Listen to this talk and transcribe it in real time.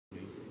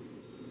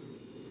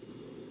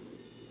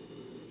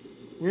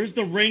Where's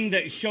the ring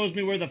that shows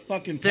me where the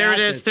fucking path There it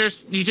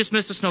is. You just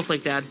missed a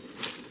snowflake, Dad.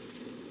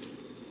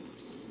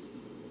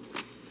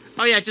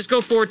 Oh yeah, just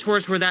go forward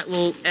towards where that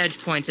little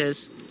edge point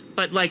is.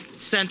 But, like,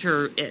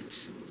 center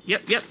it.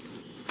 Yep. Yeah,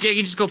 you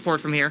can just go forward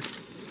from here.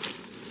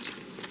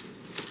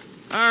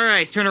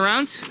 Alright, turn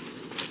around.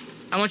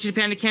 I want you to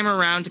pan the camera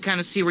around to kind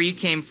of see where you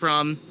came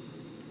from.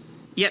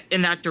 Yep,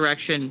 in that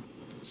direction.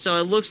 So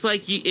it looks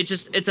like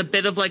it's a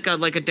bit of like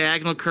a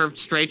diagonal curved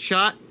straight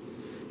shot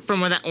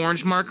from where that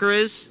orange marker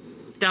is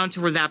down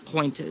to where that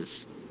point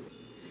is.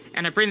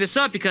 And I bring this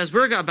up because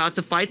we're about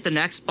to fight the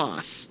next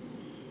boss.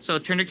 So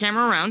turn your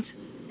camera around.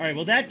 All right,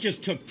 well that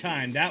just took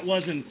time. That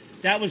was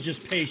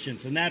just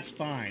patience, and that's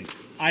fine.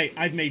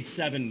 I've made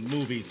 7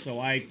 movies, so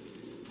I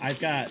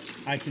can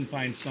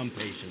find some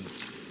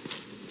patience.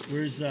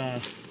 Where's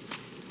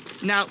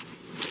Now,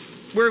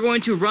 we're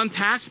going to run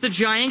past the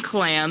giant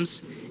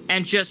clams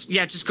and just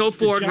go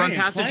forward, run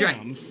past the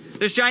giant.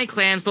 There's giant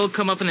clams, they'll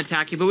come up and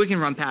attack you, but we can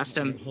run past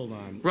them. Hold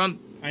on. Run.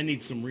 I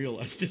need some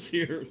real Estes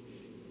here.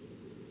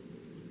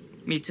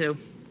 Me too.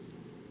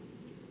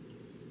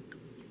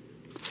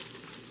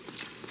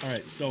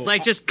 Alright, so...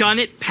 Like, just gun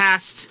it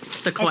past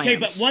the clams. Okay,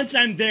 but once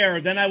I'm there,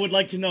 then I would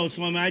like to know,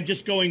 so am I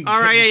just going...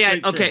 Alright, yeah.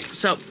 Okay,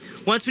 so,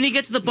 once when you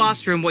get to the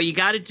boss room, what you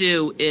gotta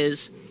do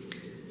is...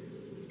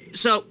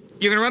 So,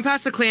 you're gonna run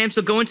past the clams,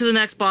 so go into the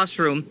next boss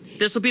room.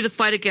 This will be the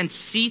fight against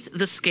Seath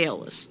the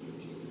Scaleless.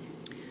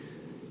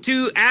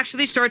 To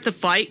actually start the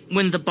fight,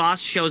 when the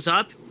boss shows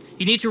up,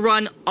 you need to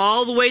run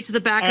all the way to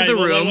the back of the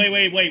room.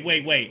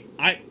 Wait.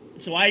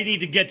 So I need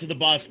to get to the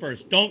boss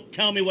first. Don't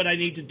tell me what I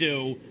need to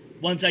do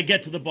once I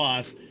get to the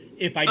boss,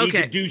 if I need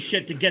to do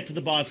shit to get to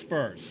the boss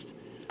first.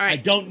 All right.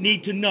 I don't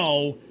need to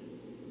know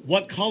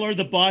what color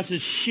the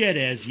boss's shit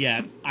is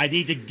yet. I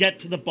need to get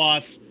to the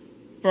boss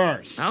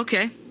first.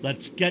 Okay.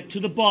 Let's get to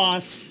the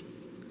boss,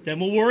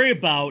 then we'll worry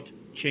about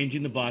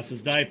changing the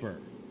boss's diaper.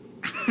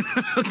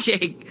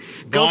 Okay,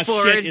 go boss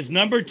forward. Shit is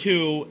number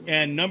 2,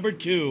 and number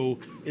 2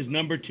 is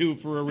number 2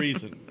 for a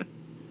reason.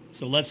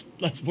 So let's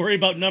worry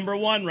about number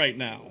 1 right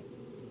now.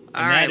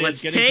 All right,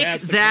 let's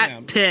take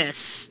that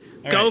piss.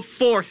 Go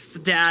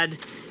forth, Dad,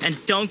 and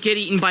don't get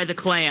eaten by the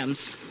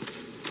clams.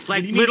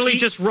 Like, literally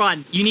just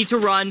run. You need to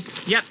run.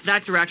 Yep,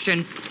 that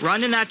direction.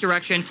 Run in that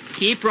direction.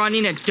 Keep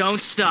running and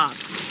don't stop.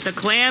 The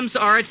clams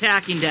are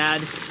attacking,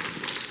 Dad.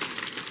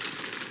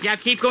 Yeah,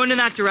 keep going in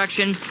that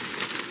direction.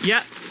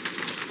 Yep.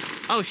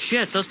 Oh,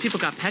 shit, those people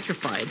got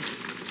petrified.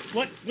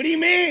 What do you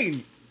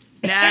mean?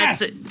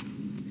 Dad's...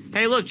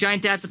 Hey, look,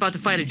 Giant Dad's about to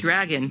fight a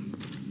dragon.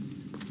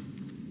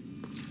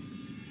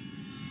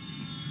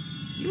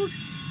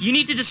 You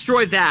need to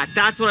destroy that.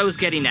 That's what I was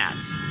getting at.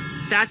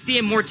 That's the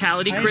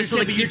immortality crystal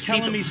that keeps... You're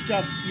telling me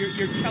stuff.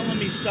 You're telling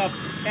me stuff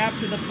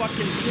after the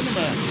fucking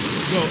cinema.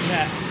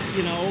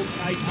 You know,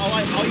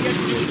 all you have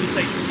to do is just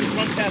say, just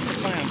run past the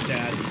clams,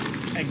 Dad,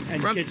 and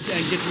get into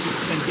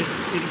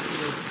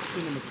the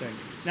cinema thing.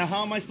 Now,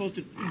 how am I supposed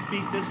to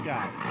beat this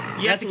guy?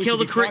 You have to kill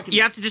the...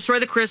 You have to destroy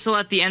the crystal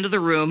at the end of the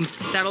room.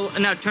 That'll...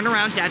 Now, turn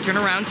around, Dad, turn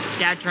around.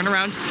 Dad, turn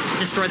around.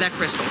 Destroy that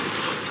crystal.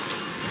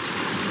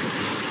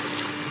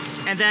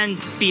 And then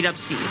beat up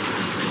Seath.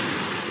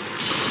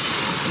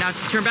 Now,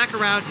 turn back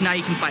around. Now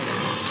you can fight it.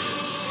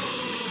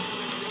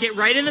 Get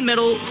right in the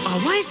middle.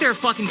 Oh, why is there a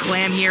fucking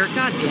clam here?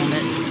 God damn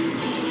it.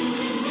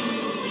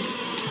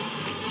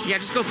 Yeah,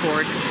 just go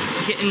forward.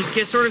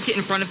 Sort of get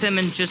in front of him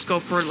and just go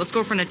for... Let's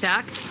go for an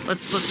attack.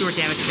 Let's do a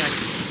damage check.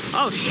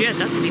 Oh, shit.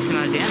 That's a decent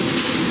amount of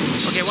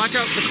damage. Okay, watch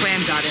out the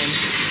clam got in.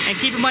 And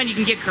keep in mind you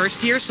can get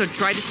cursed here, so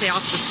try to stay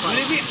off the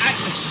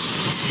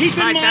spikes. Keep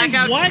in mind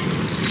what?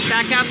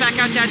 Back out, Dad,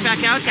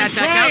 back out. Dad,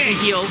 back out and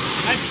heal.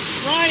 I'm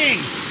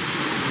trying.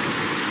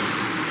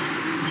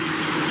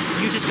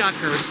 You just got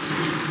cursed.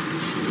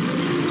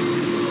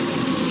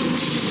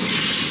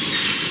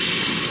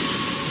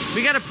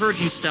 We got a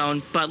purging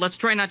stone, but let's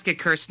try not to get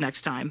cursed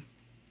next time.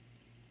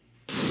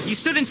 You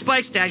stood in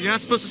spikes, Dad. You're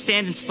not supposed to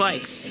stand in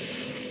spikes.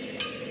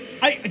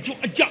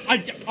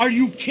 Are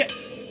you kidding?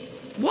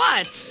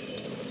 What?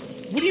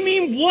 What do you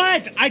mean,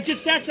 what? I'm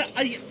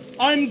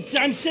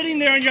sitting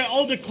there and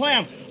you're, the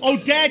clam. Oh,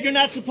 Dad, you're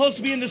not supposed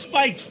to be in the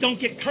spikes. Don't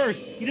get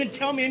cursed. You didn't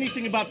tell me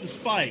anything about the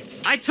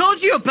spikes. I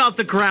told you about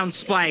the ground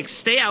spikes.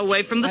 Stay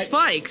away from the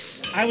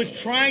spikes. I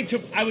was trying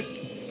to...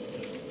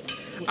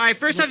 Alright,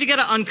 first off, you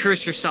gotta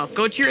uncurse yourself.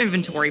 Go to your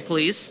inventory,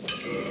 please.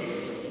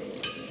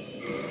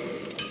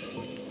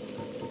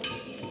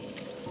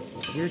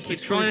 Where's the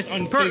curse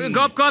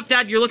Go up,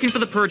 Dad. You're looking for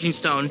the purging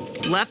stone.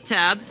 Left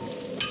tab.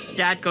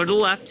 Dad, go to the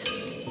left.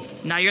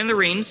 Now you're in the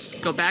rings.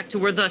 Go back to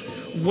where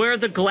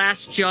the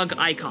glass jug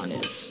icon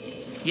is.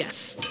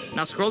 Yes.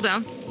 Now scroll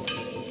down.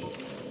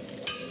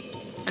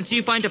 Until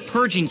you find a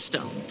purging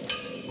stone.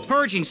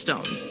 Purging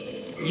stone.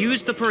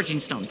 Use the purging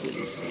stone,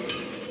 please.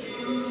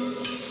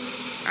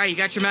 Alright, you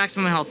got your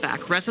maximum health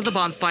back. Rest at the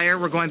bonfire.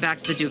 We're going back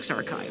to the Duke's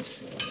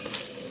Archives.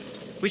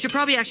 We should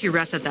probably actually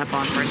rest at that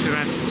bonfire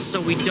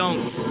so we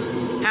don't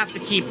have to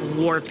keep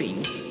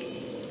warping.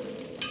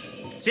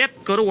 Yep,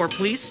 go to warp,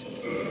 please.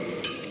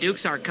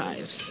 Duke's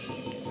Archives.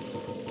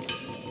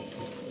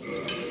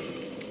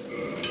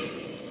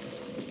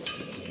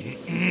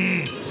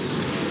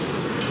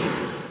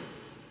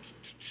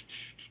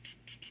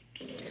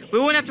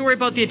 to worry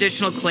about the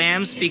additional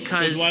clams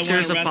because so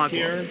there's a fog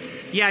here?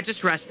 Yeah,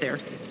 just rest there.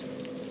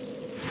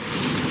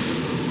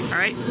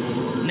 Alright.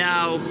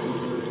 Now,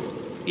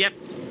 yep.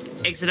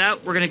 Exit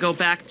out. We're going to go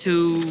back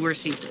to where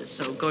Seath is.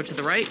 So go to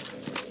the right.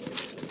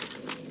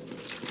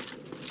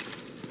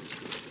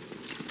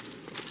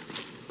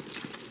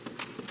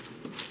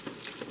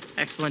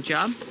 Excellent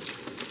job.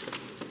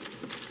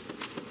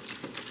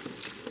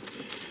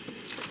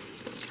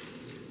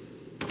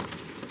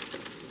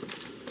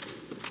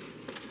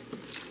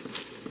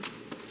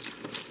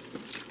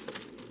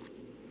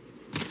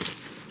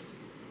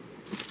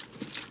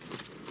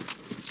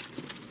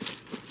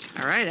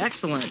 All right,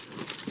 excellent.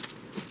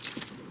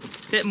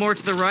 Bit more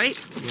to the right.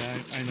 Yeah,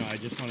 I know. I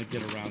just want to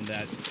get around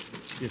that.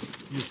 This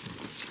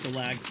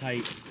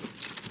stalactite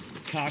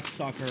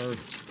cocksucker.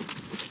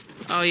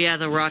 Oh yeah,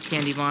 the rock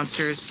candy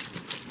monsters.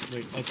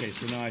 Wait, okay,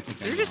 so now I think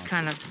They're just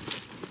kind of...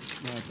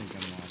 Now I think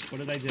I'm lost.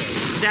 What did I do?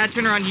 Dad,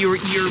 turn around. You're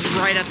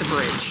right at the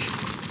bridge.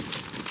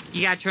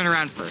 You gotta turn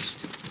around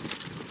first.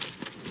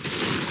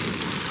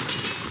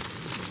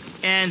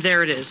 And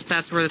there it is.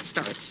 That's where it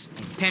starts.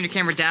 Okay. Pan your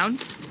camera down.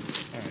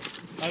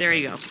 Alright. Okay. There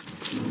you go.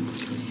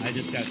 I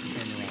just got to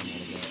turn around a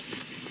little bit.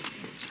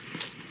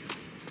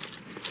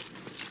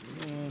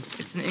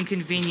 It's an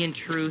inconvenient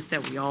truth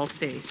that we all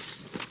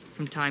face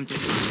from time to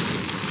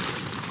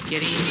time.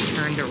 Getting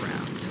turned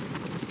around.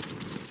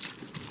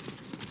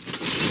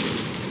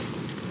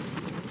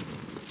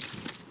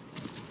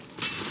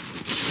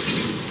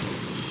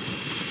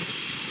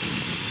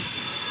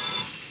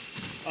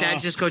 Dad,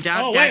 just go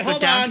down. Oh, Dad, wait, go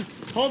down.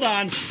 Hold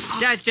on.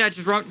 Dad,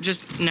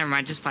 just never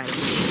mind. Just fight him.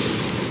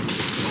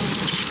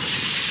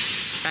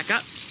 Back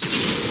up.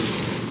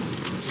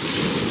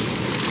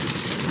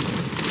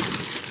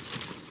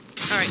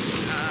 All right.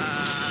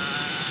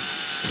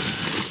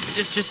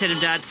 Just hit him,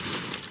 Dad.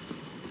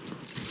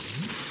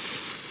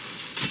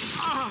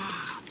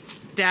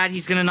 Dad,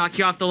 he's gonna knock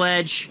you off the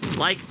ledge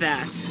like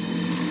that.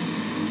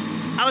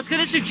 I was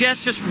gonna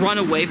suggest just run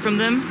away from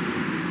them.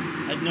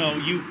 No,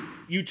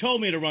 you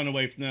told me to run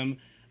away from them,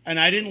 and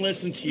I didn't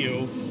listen to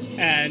you,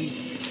 and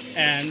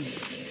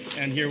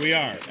here we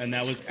are, and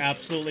that was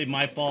absolutely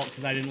my fault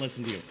because I didn't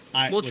listen to you.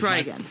 We'll try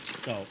again.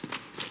 So,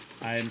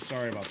 I am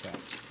sorry about that.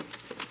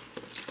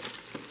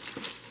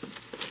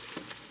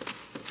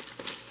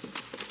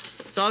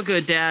 It's all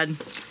good, Dad.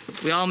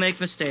 We all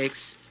make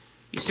mistakes.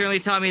 You certainly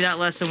taught me that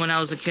lesson when I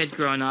was a kid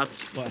growing up.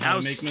 What, how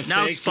to make mistakes?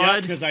 Now,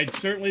 Spud, because I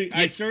certainly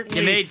made was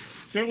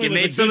some a good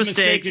mistakes.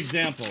 mistake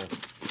example.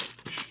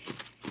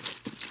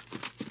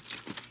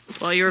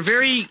 Well, you're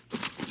very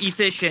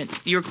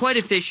efficient. You're quite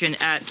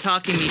efficient at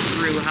talking me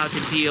through how to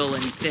deal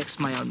and fix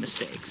my own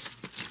mistakes.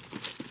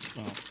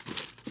 Well,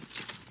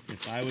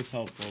 if I was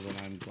helpful, then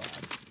I'm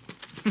glad.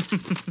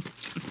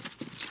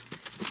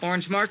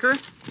 Orange marker.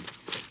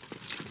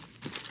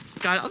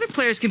 God, other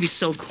players can be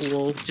so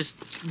cool, just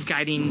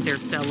guiding their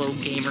fellow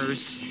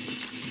gamers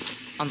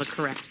on the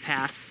correct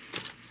path.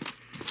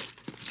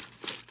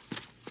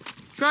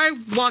 Try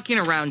walking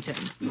around him.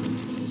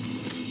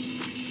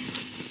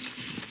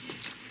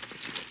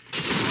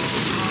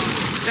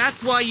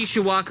 That's why you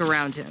should walk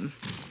around him.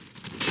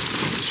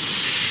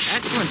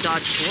 Excellent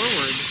dodge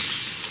forward.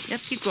 Yep,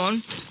 keep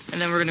going. And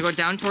then we're going to go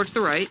down towards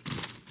the right.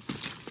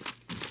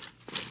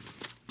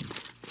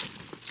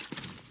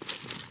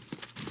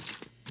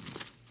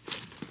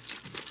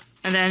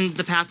 And then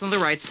the path on the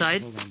right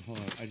side. Hold on.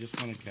 I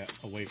just want to get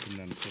away from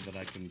them so that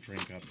I can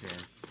drink up here.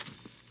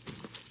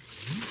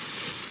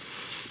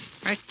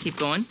 Alright, keep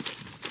going.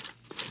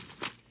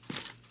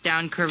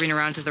 Down, curving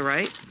around to the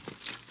right.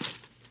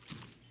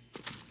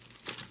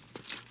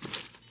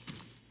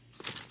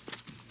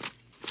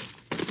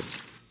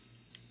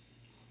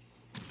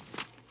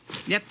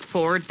 Yep,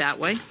 forward that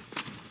way.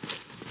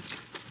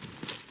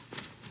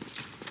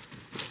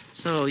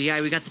 So,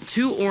 yeah, we got the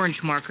 2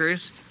 orange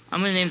markers. I'm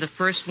going to name the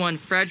first one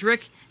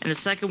Frederick, and the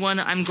second one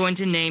I'm going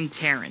to name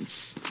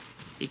Terrence,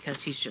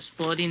 because he's just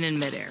floating in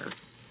midair.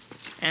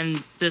 And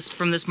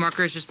from this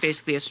marker is just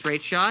basically a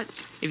straight shot.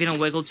 If you don't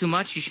wiggle too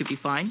much, you should be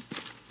fine.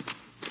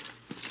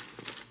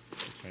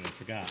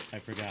 That's right, I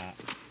forgot.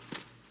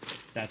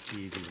 That's the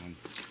easy one.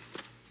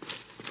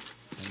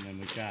 And then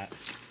we've got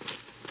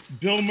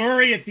Bill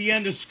Murray at the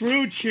end of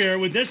Scrooge here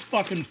with this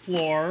fucking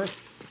floor.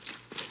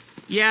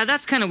 Yeah,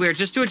 that's kind of weird.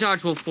 Just do a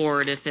dodge roll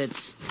forward if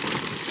it's...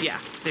 Yeah,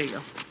 there you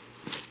go.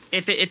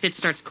 If it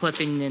starts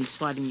clipping and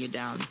sliding you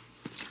down.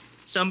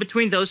 So in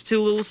between those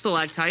 2 little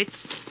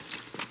stalactites.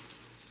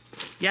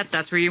 Yep,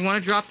 that's where you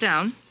want to drop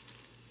down.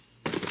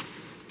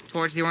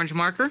 Towards the orange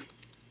marker.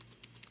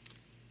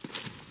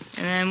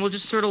 And then we'll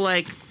just sort of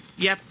like...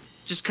 Yep,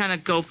 just kind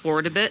of go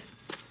forward a bit.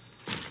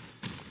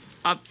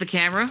 Up the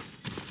camera.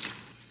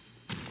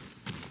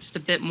 Just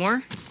a bit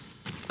more.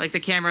 Like the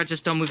camera,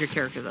 just don't move your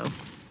character though.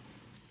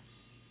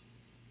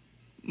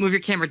 Move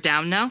your camera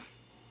down now.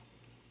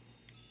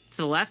 To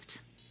the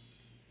left.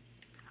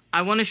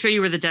 I want to show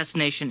you where the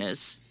destination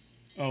is.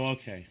 Oh,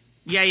 okay.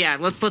 Yeah.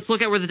 Let's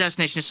look at where the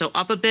destination is. So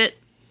up a bit.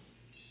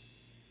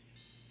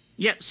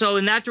 Yep. So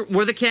in that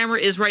where the camera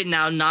is right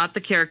now, not the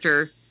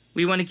character.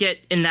 We want to get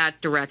in that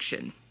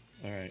direction.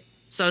 All right.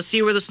 So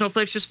see where the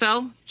snowflakes just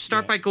fell?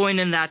 Start by going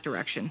in that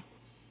direction.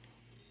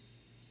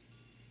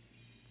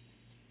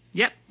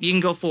 Yep, you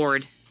can go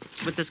forward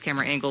with this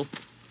camera angle.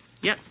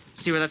 Yep,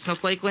 see where that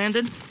snowflake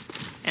landed?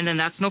 And then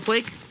that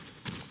snowflake?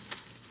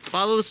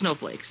 Follow the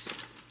snowflakes.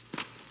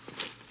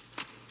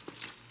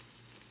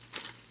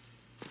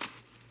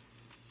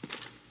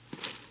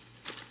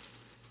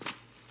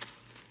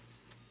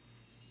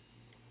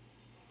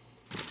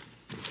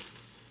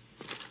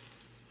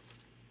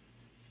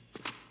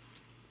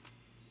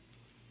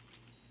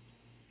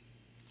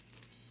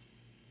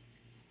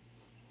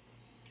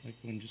 Like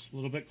going just a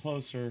little bit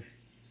closer.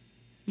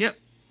 Yep.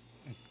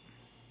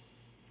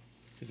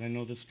 Because I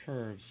know this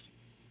curves.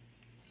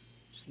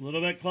 Just a little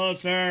bit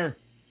closer.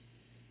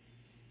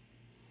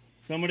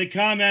 Somebody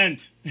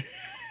comment.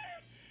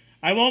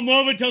 I won't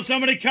move until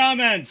somebody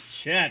comments.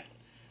 Shit.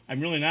 I'm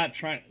really not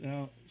trying.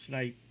 No, should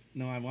I?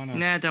 No, I want to.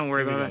 Nah, don't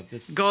worry about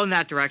it. Go in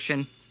that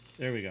direction.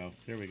 There we go.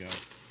 There we go.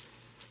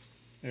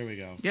 There we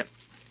go. Yep.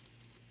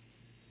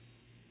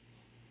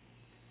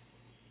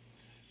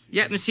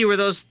 Yep, and see where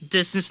those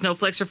distant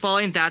snowflakes are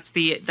falling? That's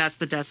the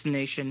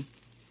destination.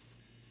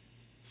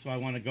 So I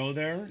want to go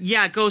there?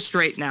 Yeah, go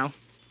straight now.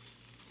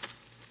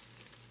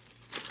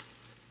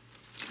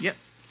 Yep.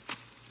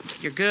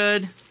 You're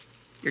good.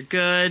 You're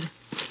good.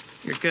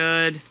 You're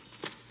good.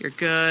 You're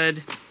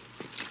good.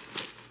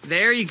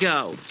 There you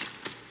go.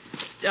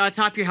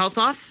 Top your health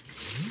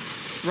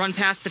off. Run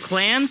past the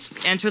clams.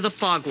 Enter the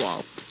fog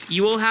wall.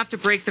 You will have to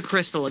break the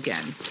crystal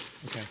again.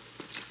 Okay.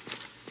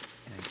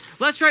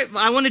 Let's try.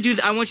 I want you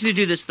to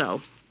do this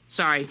though.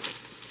 Sorry.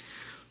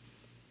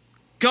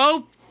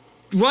 Go,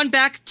 run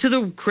back to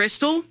the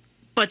crystal,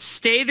 but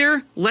stay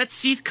there. Let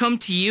Seath come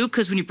to you,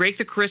 because when you break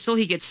the crystal,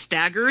 he gets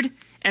staggered,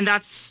 and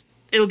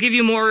it'll give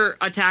you more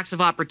attacks of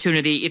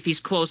opportunity if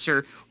he's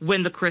closer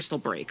when the crystal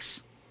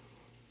breaks.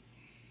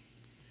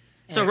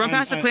 So run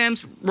past the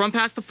clams, run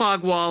past the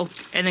fog wall,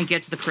 and then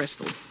get to the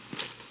crystal.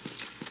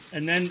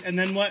 And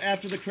then what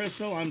after the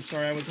crystal? I'm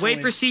sorry, I was.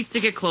 Wait for Seath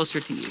to get closer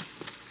to you.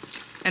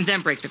 And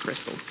then break the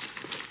crystal.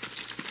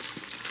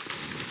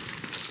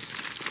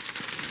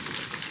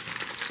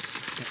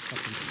 Can't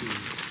fucking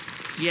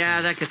see.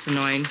 Yeah, that gets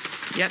annoying.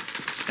 Yep.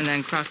 And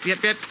then cross. Yep.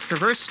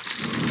 Traverse.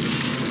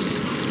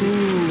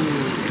 Ooh.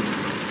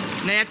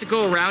 Now you have to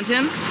go around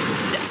him.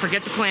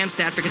 Forget the clams,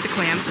 Dad. Forget the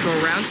clams. Go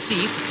around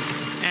Seath.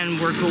 And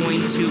we're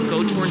going to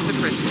go towards the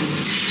crystal.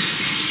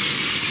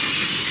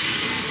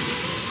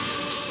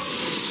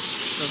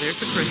 So there's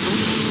the crystal.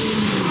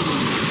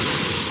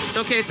 It's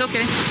okay, it's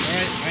okay.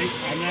 Alright,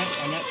 I'm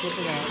not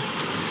flipping out.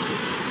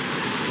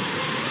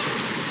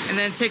 And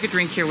then take a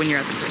drink here when you're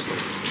at the crystal.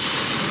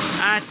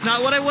 It's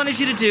not what I wanted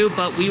you to do,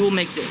 but we will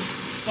make do.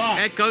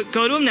 Fuck.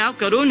 Go to him now,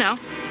 go to him now.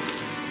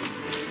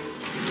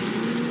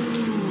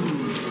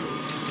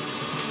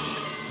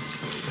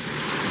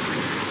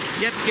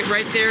 Yep, get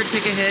right there,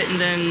 take a hit, and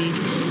then...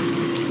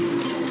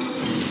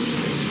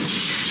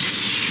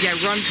 Yeah,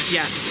 run,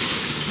 yeah.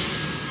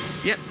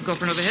 Yep, go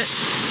for another hit.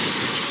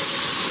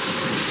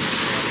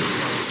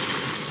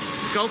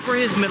 Go for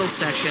his middle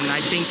section.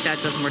 I think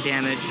that does more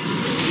damage.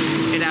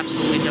 It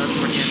absolutely does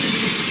more damage.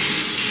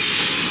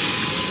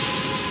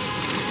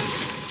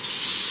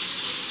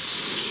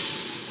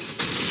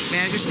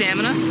 Manage your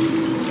stamina.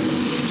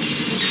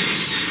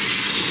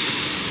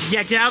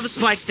 Yeah, get out of the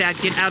spikes, Dad.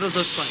 Get out of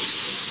those spikes.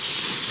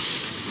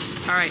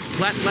 Alright,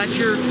 let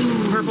your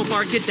purple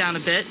bar get down a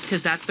bit,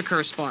 because that's the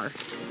curse bar.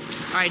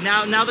 Alright,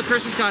 now the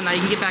curse is gone. Now you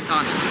can get back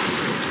on it.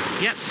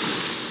 Yep.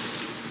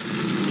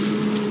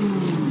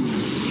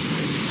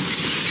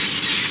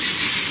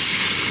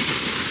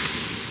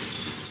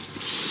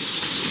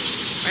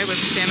 With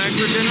the stamina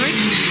regenerate.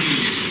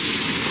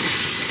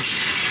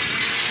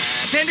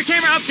 Pan your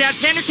camera up, Dad.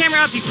 Pan your camera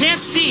up. You can't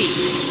see.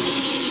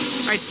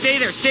 All right, stay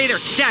there. Stay there.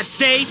 Dad,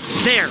 stay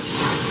there.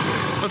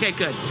 Okay,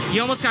 good. You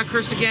almost got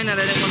cursed again, and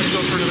I didn't want to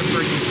go for another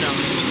purging stone.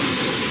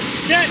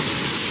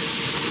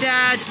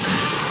 Dad.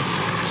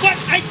 But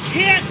I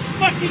can't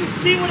fucking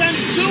see what I'm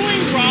doing,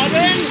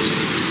 Robin.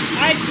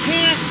 I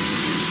can't.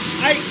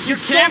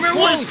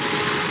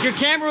 Your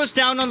camera was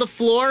down on the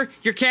floor.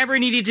 Your camera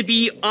needed to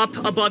be up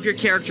above your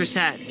character's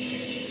head.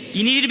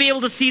 You needed to be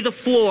able to see the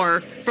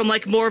floor from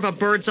like more of a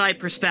bird's eye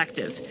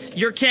perspective.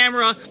 Your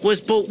camera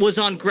was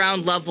on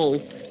ground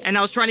level, and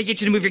I was trying to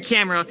get you to move your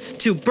camera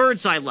to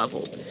bird's eye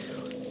level.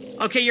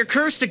 Okay, you're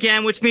cursed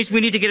again, which means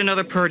we need to get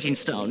another purging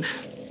stone.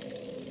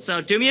 So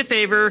do me a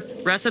favor,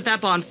 rest at that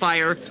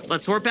bonfire.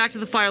 Let's warp back to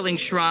the Firelink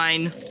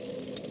Shrine.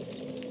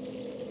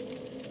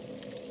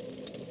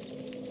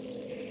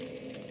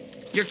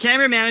 Your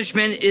camera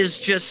management is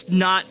just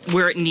not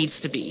where it needs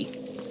to be.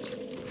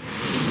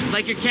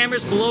 Like, your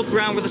camera's below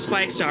ground where the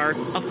spikes are.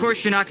 Of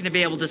course, you're not going to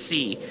be able to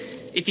see.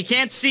 If you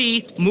can't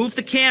see, move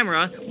the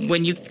camera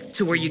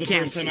to where you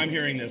can see. First time I'm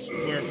hearing this.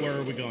 Where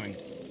are we going?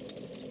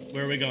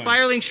 Where are we going?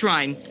 Firelink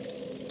Shrine.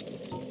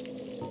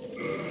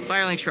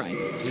 Firelink Shrine.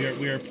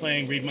 We are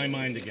playing Read My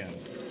Mind again.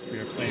 We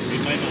are playing Read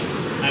My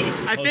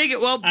Mind. I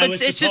figured. Well,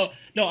 it's just.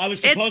 No, I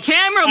was supposed. It's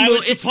camera. I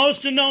was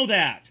supposed to know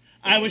that.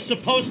 I was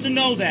supposed to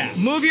know that.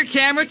 Move your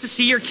camera to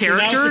see your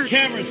character. So now it's the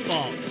camera's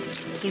fault.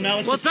 So now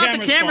it's it's not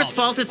the camera's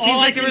fault. It seems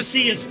like there was.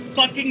 All I can see is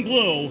fucking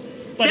blue.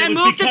 But then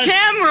move the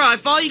camera.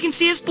 If all you can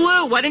see is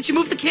blue, why didn't you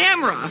move the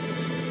camera?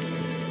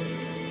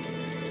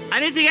 I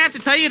didn't think I have to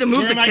tell you to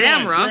move the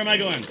camera. Where am I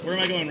going? Where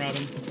am I going,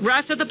 Robin?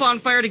 Rest at the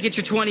bonfire to get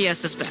your 20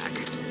 Estus back.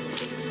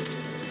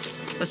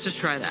 Let's just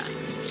try that.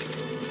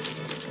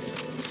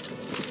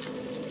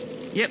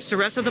 Yep, so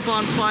rest at the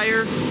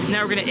bonfire.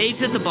 Now we're going to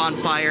exit the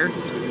bonfire.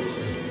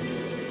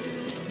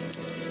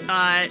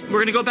 We're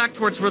going to go back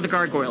towards where the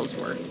gargoyles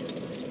were.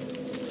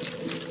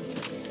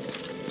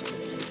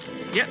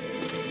 Yep.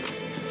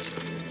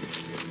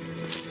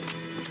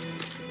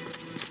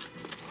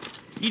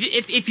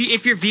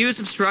 If your view is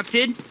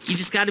obstructed, you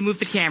just got to move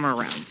the camera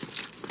around.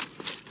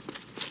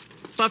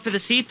 But for the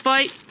Seath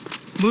fight,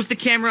 move the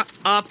camera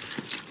up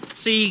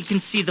so you can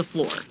see the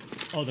floor.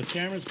 Oh, the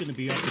camera's going to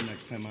be up the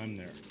next time I'm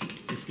there.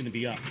 It's going to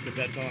be up, because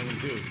that's all I'm going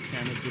to do is the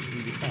camera's just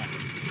going to be up.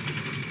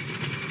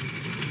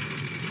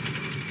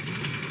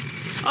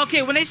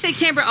 Okay, when I say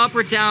camera up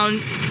or down,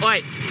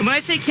 wait, when I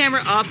say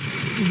camera up,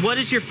 what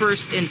is your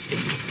first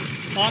instinct?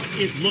 Up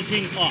is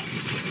looking up.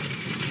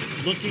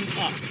 Looking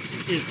up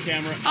is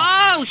camera up.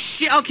 Oh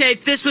shit! Okay,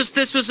 this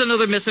was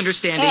another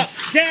misunderstanding. Up,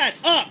 Dad,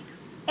 up,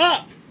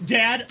 up,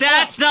 Dad.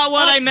 That's up, not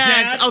what up, I meant.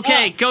 Dad,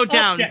 okay, up, go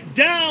down. Up,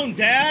 down,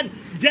 Dad.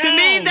 Down, to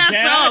me, that's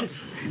Dad. up.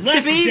 Left,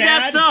 to me, Dad.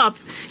 that's up.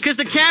 Because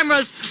the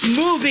camera's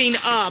moving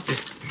up,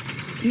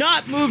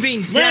 not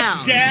moving down.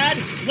 Left, Dad.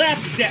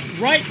 Left, Dad.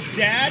 Right,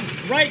 Dad.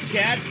 Right,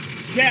 Dad.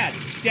 Dad.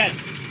 Dad.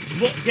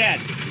 Look, Dad.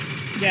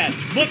 Dad.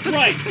 Look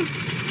right.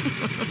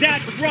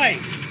 That's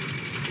right.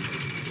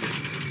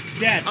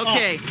 Dad.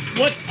 Okay. Up.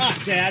 What's up,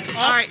 Dad? Up.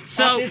 All right.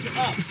 So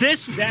up.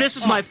 this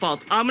was my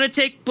fault. I'm gonna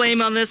take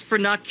blame on this for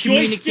not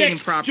communicating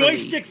properly.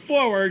 Joystick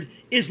forward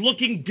is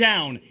looking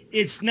down.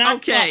 It's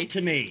not up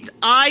to me.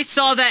 I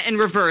saw that in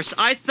reverse.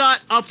 I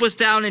thought up was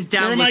down and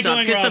down was up.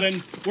 Where am I going, Robin?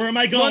 Where am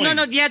I going? Well,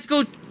 no. You have to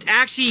go.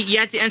 Actually, you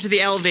have to enter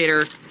the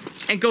elevator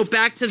and go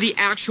back to the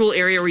actual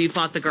area where you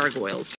fought the gargoyles.